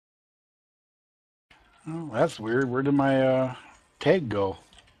Oh, that's weird. Where did my tag go?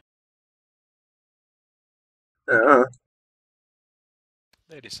 Uh,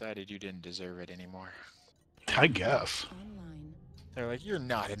 They decided you didn't deserve it anymore. I guess. Online. They're like, you're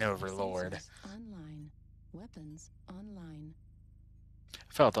not an overlord. Sensors online. Weapons online.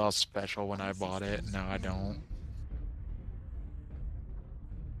 I felt all special when I bought it. Now I don't.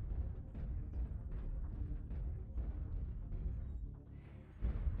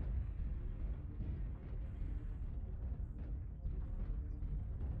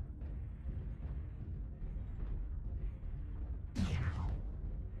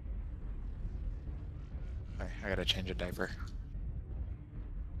 I gotta change a diaper.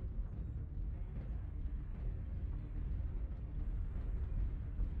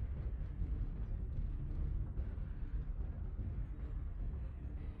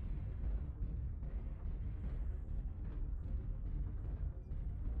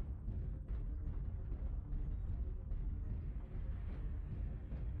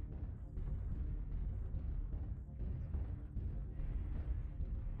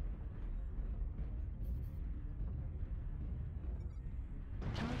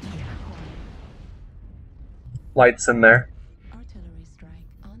 lights in there. Artillery strike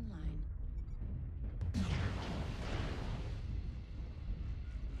online.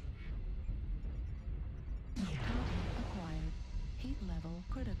 Target acquired. Heat level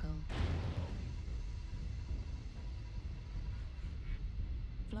critical.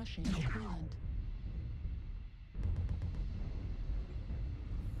 Flushing coolant.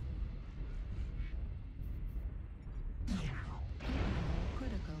 Heat level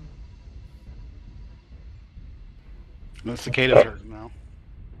critical. The cicadas hurt now.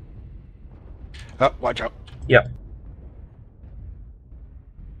 Oh, watch out. Yep.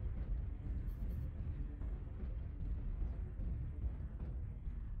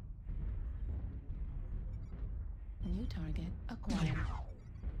 New target acquired.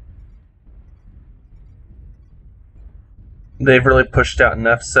 They've really pushed out an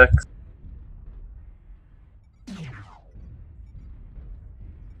F6.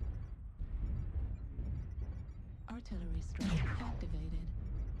 Artillery strike activated.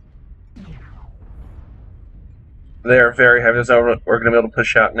 They're very heavy, so we're going to be able to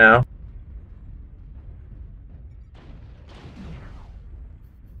push out now.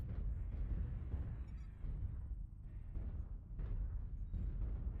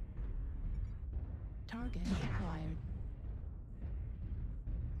 Target acquired.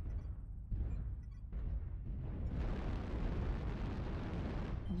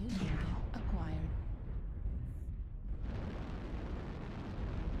 New target acquired.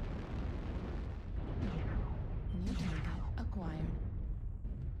 New target acquired.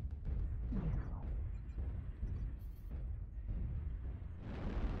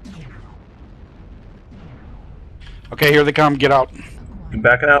 Okay, here they come. Get out. You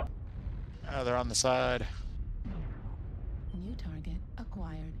backing out? Oh, they're on the side. New target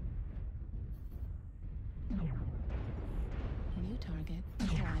acquired. New target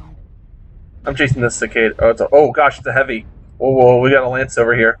acquired. I'm chasing this cicada. Oh gosh, it's a heavy. Whoa, we got a lance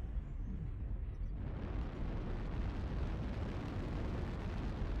over here.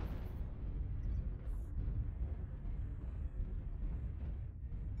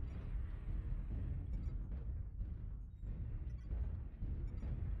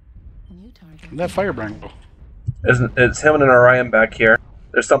 New target. That firebrand. It's him and an Orion back here.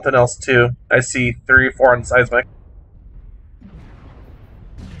 There's something else too. I see 3 or 4 on seismic.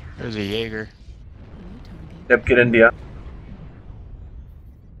 There's a Jaeger. New target. Yep, get India.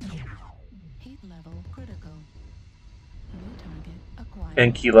 Heat level critical. New target acquired.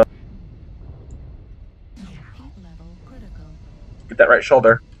 And Kilo. Heat level critical. Get that right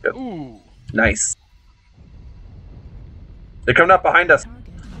shoulder. Good. Ooh. Nice. They're coming up behind us. Target.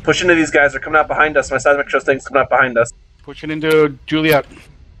 Push into these guys. They're coming up behind us. My seismic shows things coming up behind us. Pushing into Juliet. Heat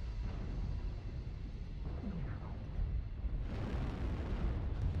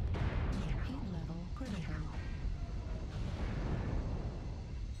level critical.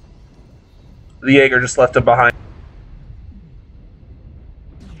 The Jaeger just left him behind.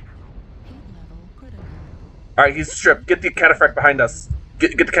 Heat level critical. Alright, he's stripped. Get the cataphract behind us.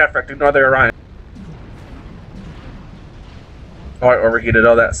 Get the cataphract. Ignore the Orion. Oh, I overheated.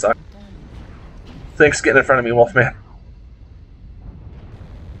 Oh, that sucked. Damage. Thanks for getting in front of me, Wolfman.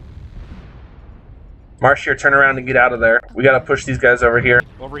 Marshir, turn around and get out of there. We gotta push these guys over here.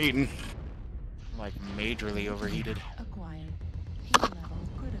 Overheating. I'm like majorly overheated. Acquired. Heat level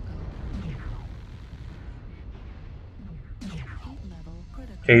critical. Heat level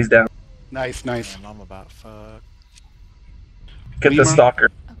critical. Okay, he's down. Nice, nice. And I'm about fucked. Get the Lima. stalker.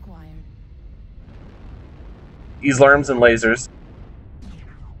 Acquired. Easlarms and lasers.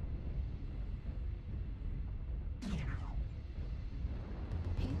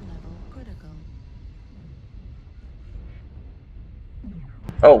 Heat level critical.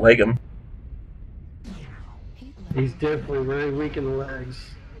 Oh, leg him. Heat level. He's definitely very weak in the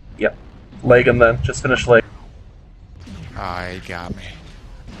legs. Yep. Leg him then. Just finish leg. Ah, he got me.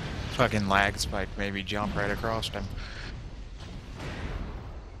 Fucking lag spike made me jump right across him.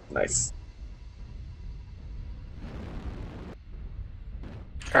 Nice.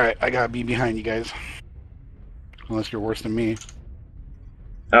 Alright, I gotta be behind you guys. Unless you're worse than me.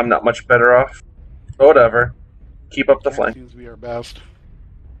 I'm not much better off. But whatever. Keep up the That flame. seems to be our best.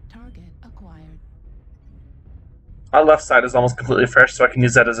 Target acquired. Our left side is almost completely fresh, so I can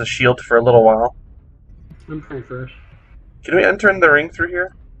use that as a shield for a little while. I'm pretty fresh. Can we enter in the ring through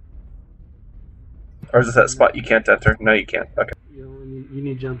here? Or is this that spot you can't enter? No, you can't. Okay. You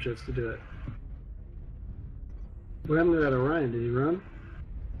need jump shifts to do it. What happened to that Orion? Did he run?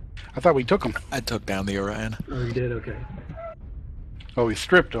 I thought we took him. I took down the Orion. Oh, he did? Okay. Oh, we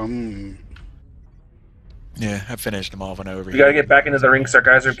stripped him. Yeah, I finished him off and over. We gotta get back into the ring, so our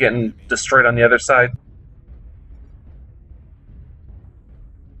guys are getting destroyed on the other side.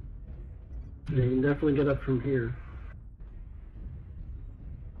 Yeah, you can definitely get up from here.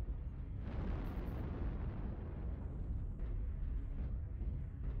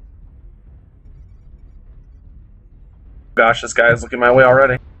 Gosh, this guy is looking my way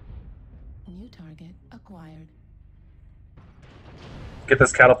already. New target acquired. Get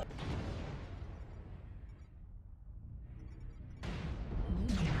this catapult. New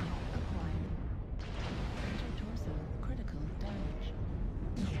target acquired. Torso critical damage.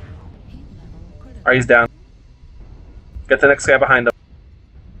 Heat level critical. Alright, he's down. Get the next guy behind him.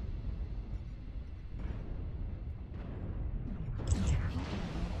 Heat level critical.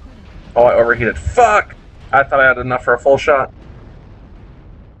 Oh, I overheated. Fuck! I thought I had enough for a full shot.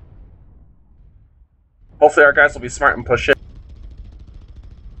 Hopefully our guys will be smart and push it.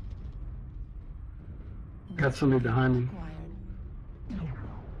 Got somebody behind me. Acquired.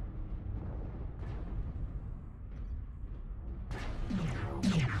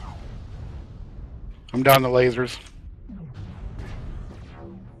 I'm down the lasers.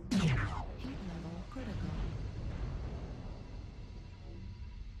 Heat level critical.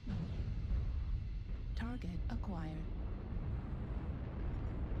 Target acquired.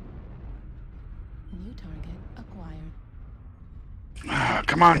 New target acquired. Ah,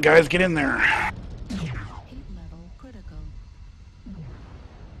 come on, guys, get in there. Heat level critical.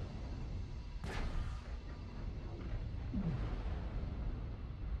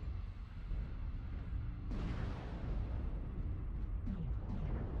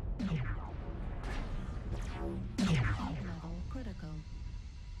 Heat level critical.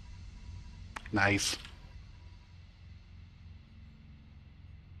 Nice.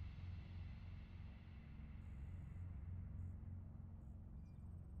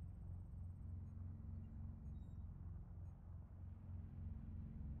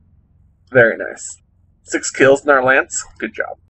 Very nice. 6 kills in our lance. Good job.